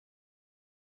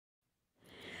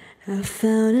I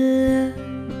found a love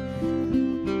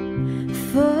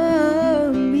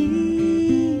for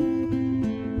me.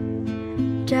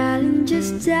 Darling,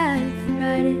 just dive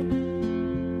right in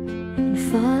and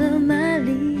follow my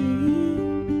lead.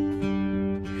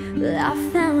 Well, I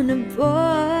found a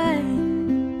boy,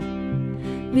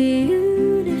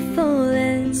 beautiful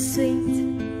and sweet.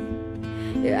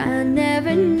 Yeah, I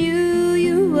never knew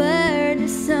you were the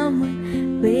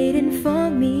someone waiting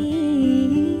for me.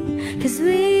 'Cause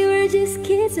we were just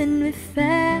kids when we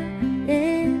fell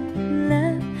in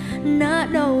love,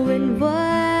 not knowing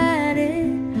what it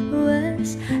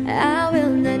was. I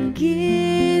will not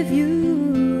give you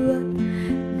up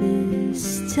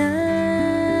this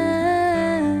time,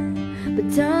 but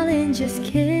darling, just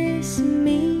kiss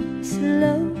me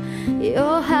slow.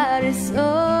 Your heart is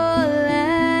all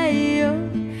I own,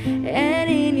 and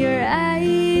in your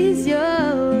eyes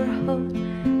you're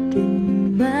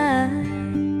holding mine.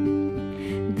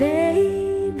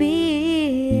 Baby,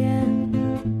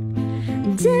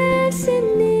 I'm dancing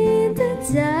in the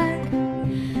dark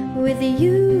with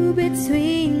you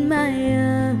between my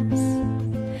arms,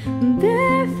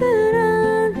 barefoot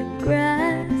on the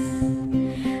grass,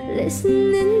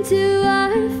 listening to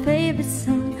our favorite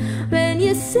song. When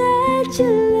you said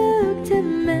you looked a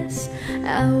mess,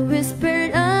 I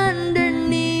whispered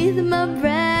underneath my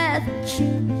breath, but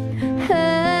you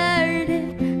heard it.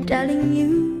 Darling,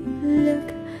 you look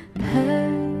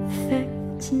perfect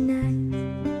tonight.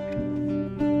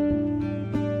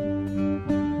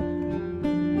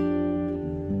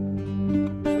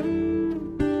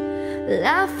 Well, I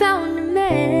found a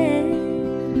man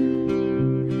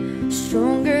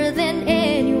stronger than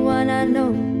anyone I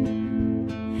know.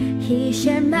 He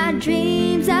shared my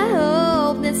dreams. I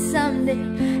hope that someday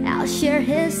I'll share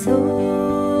his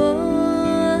soul.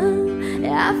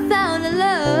 I found a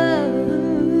love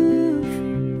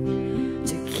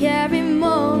to carry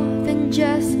more than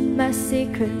just my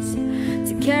secrets,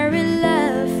 to carry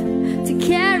love, to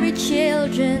carry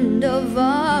children of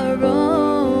our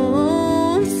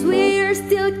own. 'Cause we are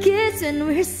still kids and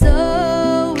we're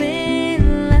so in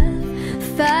love,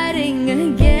 fighting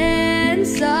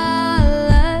against all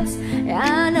odds.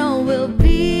 I know we'll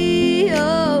be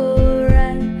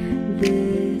alright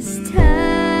this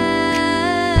time.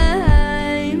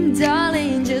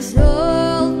 Darling, just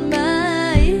hold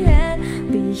my hand.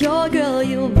 Be your girl,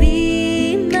 you'll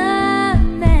be my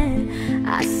man.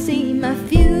 I see my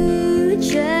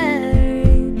future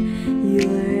in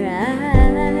your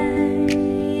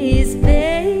eyes,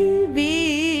 baby.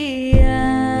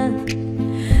 I'm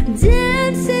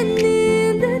dancing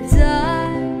in the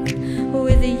dark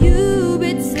with you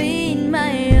between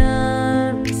my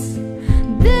arms,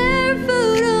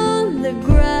 barefoot on the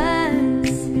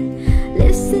grass,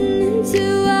 listening to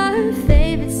our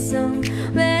favorite song.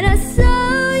 When I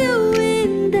saw you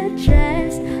in that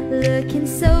dress, looking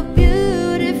so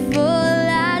beautiful,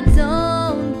 I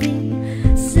don't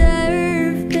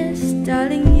deserve this.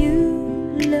 Darling, you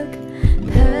look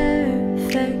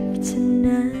perfect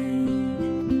tonight.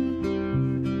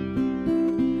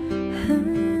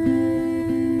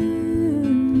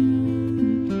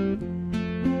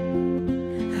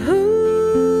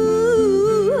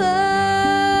 Ooh,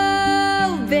 oh,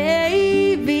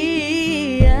 baby,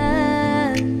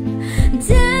 I'm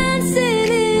dancing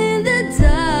in the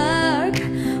dark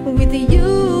with you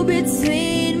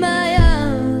between my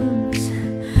arms,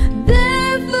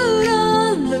 barefoot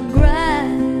on the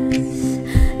grass,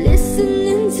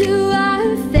 listening to our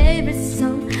favorite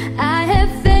song. I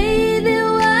have faith in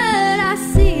what I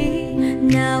see.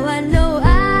 Now I know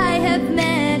I have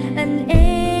met an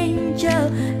angel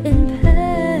in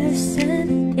person,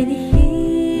 and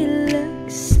he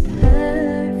looks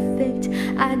perfect.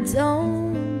 I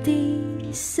don't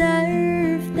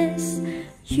deserve this.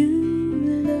 You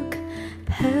look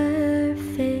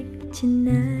perfect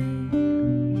tonight.